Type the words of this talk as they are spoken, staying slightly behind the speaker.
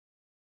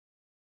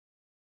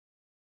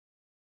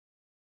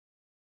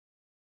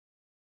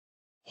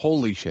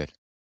Holy shit.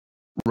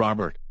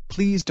 Robert,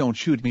 please don't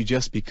shoot me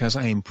just because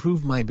I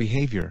improved my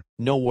behavior.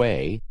 No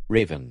way,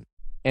 Raven.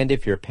 And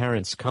if your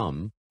parents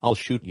come, I'll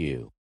shoot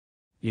you.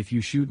 If you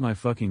shoot my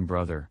fucking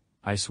brother,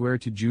 I swear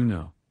to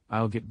Juno,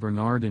 I'll get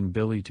Bernard and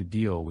Billy to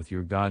deal with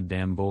your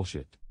goddamn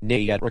bullshit. Nay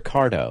yet,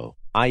 Ricardo,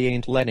 I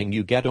ain't letting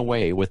you get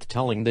away with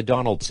telling the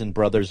Donaldson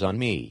brothers on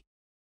me.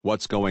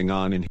 What's going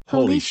on in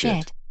Holy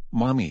shit.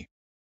 Mommy.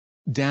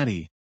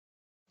 Daddy.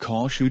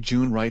 Call Zhu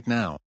Jun right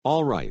now.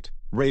 All right,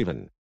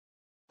 Raven.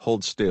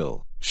 Hold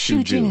still.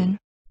 Zhu Jun.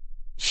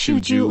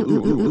 Zhu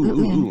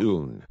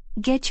Jun.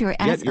 Get your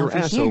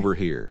ass over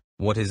here.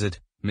 What is it,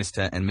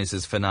 Mr. and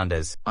Mrs.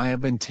 Fernandez? I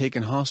have been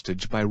taken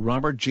hostage by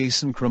Robert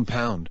Jason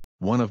Crompound,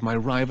 one of my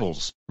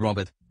rivals.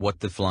 Robert,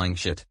 what the flying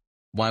shit?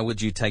 Why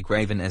would you take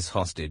Raven as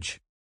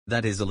hostage?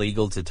 That is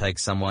illegal to take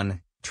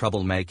someone,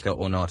 troublemaker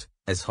or not,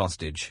 as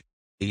hostage.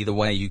 Either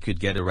way you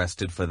could get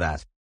arrested for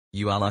that.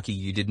 You are lucky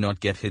you did not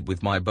get hit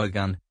with my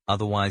bowgun,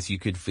 otherwise you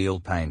could feel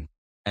pain.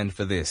 And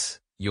for this,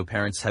 your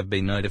parents have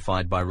been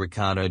notified by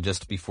Ricardo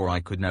just before I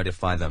could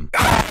notify them.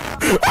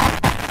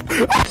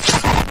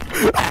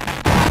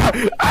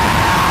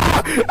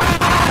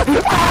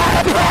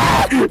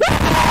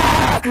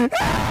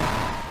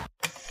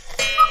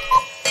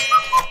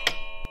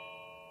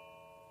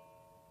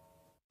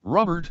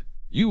 Robert,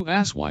 you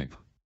asswipe.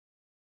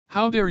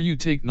 How dare you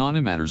take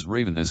Nanimator's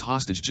Raven as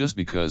hostage just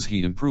because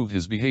he improved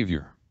his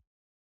behavior?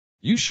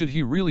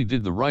 He really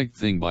did the right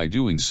thing by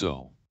doing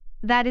so.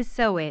 That is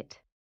so it.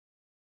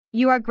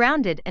 You are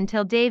grounded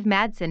until Dave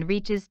Madsen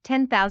reaches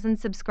 10,000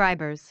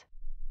 subscribers.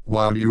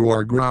 While you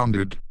are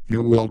grounded,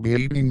 you will be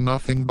eating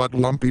nothing but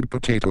lumpy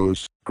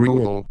potatoes,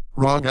 gruel,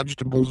 raw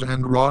vegetables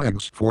and raw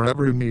eggs for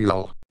every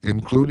meal,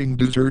 including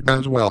dessert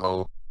as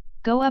well.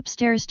 Go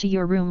upstairs to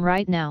your room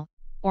right now,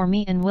 or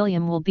me and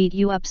William will beat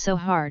you up so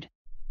hard.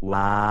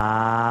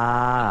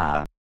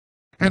 Wow.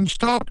 And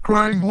stop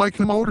crying like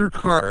a motor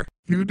car,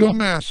 you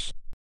dumbass.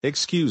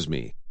 Excuse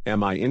me,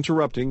 am I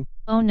interrupting?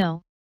 Oh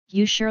no,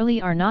 you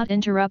surely are not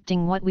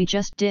interrupting what we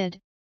just did,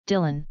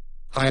 Dylan.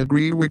 I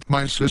agree with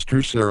my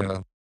sister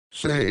Sarah.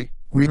 Say,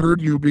 we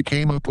heard you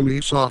became a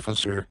police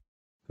officer.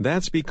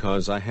 That's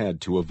because I had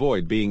to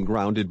avoid being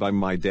grounded by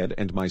my dad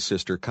and my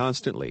sister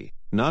constantly,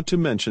 not to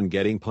mention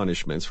getting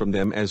punishments from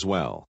them as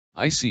well.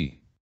 I see.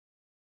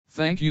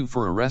 Thank you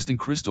for arresting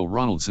Crystal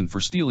Ronaldson for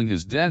stealing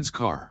his dad's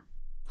car.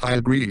 I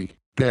agree,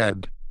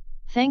 Dad.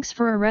 Thanks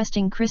for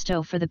arresting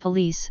Christo for the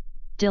police,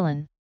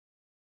 Dylan.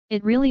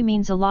 It really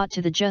means a lot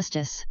to the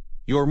justice.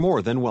 You're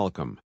more than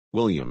welcome,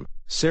 William,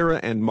 Sarah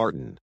and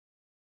Martin.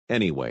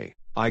 Anyway,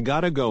 I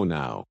gotta go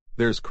now.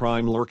 There's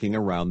crime lurking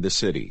around the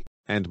city,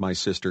 and my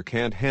sister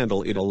can't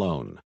handle it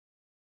alone.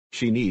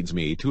 She needs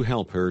me to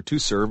help her to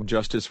serve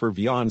justice for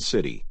Vion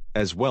City,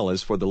 as well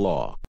as for the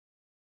law.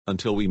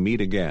 Until we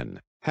meet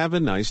again, have a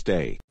nice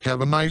day.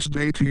 Have a nice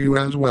day to you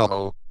as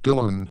well,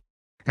 Dylan.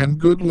 And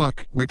good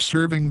luck with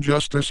serving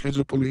justice as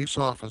a police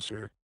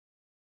officer.